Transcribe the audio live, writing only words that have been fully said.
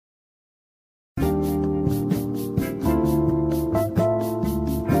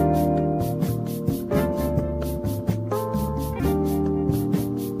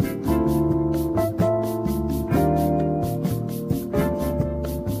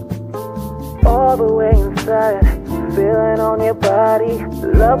all the way inside. Feeling on your body,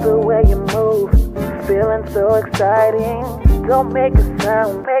 love the way you move. Feeling so exciting. Don't make a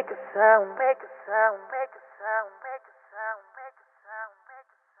sound, make a sound, make a sound, make a sound, make a sound, make a sound, make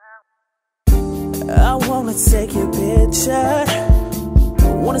a sound. I wanna take your picture.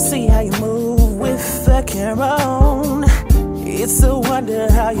 I wanna see how you move with the camera on. It's a wonder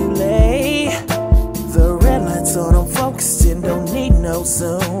how you lay. The red lights on, I'm focused and don't need no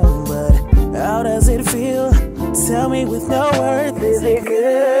zoom. But how does it feel? Tell me with no words. Is it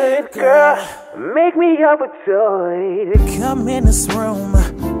good, girl? Make me overjoyed. Come in this room,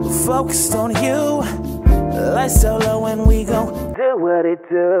 focused on you. Lights so low and we gon' do what it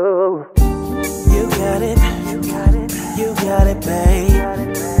do. You got it, you got it, you got it, babe.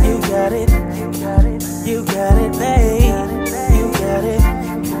 You got it, you got it, you got it, babe. You got it,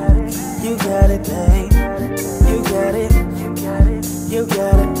 you got it, babe. You got it, you got it, you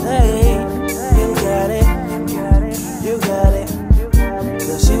got it, babe. You got it, you got it,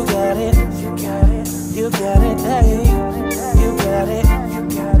 cause you got it, you got it, babe. You got it,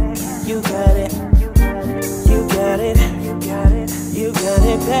 you got it, you got it, you got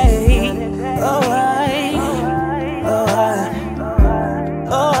it, babe. Oh I, oh I,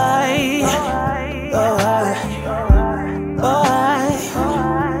 oh I, oh I, oh I,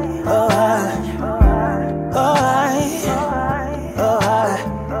 oh I, oh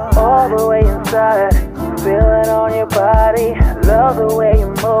I. All the way inside, feeling on your body, love the way you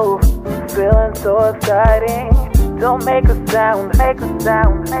move, feeling so exciting. Don't make a sound, make a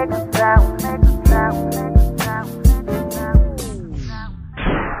sound, make a sound, make a sound, make a sound.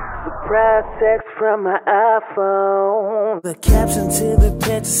 Surprise text from my iPhone. The caption to the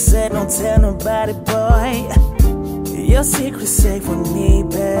picture said, don't tell nobody, boy. Your secret's safe with me,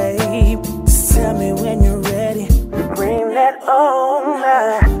 babe. Just tell me when you're ready to bring that on.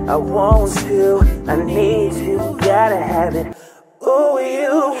 I want you, I need you, gotta have it. Ooh,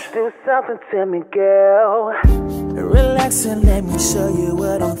 you do something to me, girl. Relax and let me show you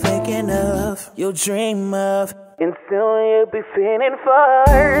what I'm thinking of. You'll dream of, and soon you'll be feeling far.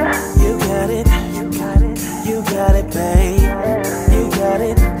 You got it, you got it, you got it, babe. You got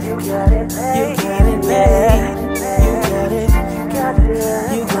it, you got it, you got it, babe. You got it,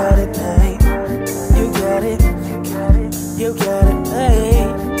 you got it, babe. You got it, you got it, babe.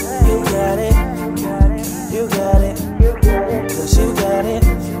 You got it, you got it, cause you got it,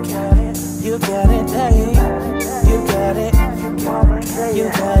 you got it, babe. You got it, you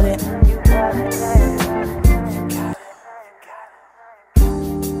got it.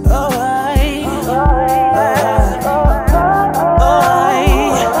 Oh I, oh I, oh I, oh I,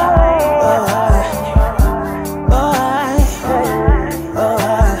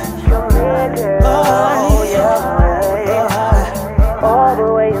 all the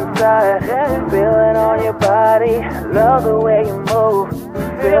way inside, feeling on your body, love the way you move,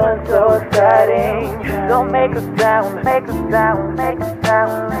 feeling so exciting. Don't make a sound, make a sound, make a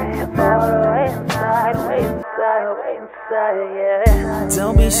sound, make a sound. Way inside, way inside, way inside, yeah.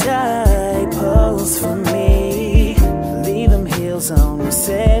 Don't be shy, pose for me. Leave them heels on. You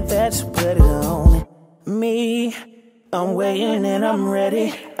said that you put it on me. I'm waiting and I'm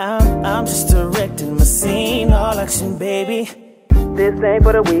ready. I'm just directing my scene. All action, baby. This ain't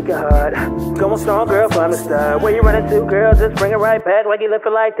for the weak of heart. Going strong, girl, from the start. Where you running to, girl? Just bring it right back. Like you left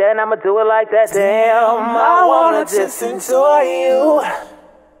it like that, and I'ma do it like that. Damn, I wanna just enjoy you.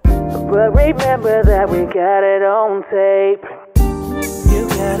 But remember that we got it on tape. You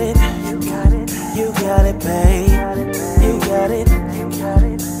got it, you got it, you got it, babe.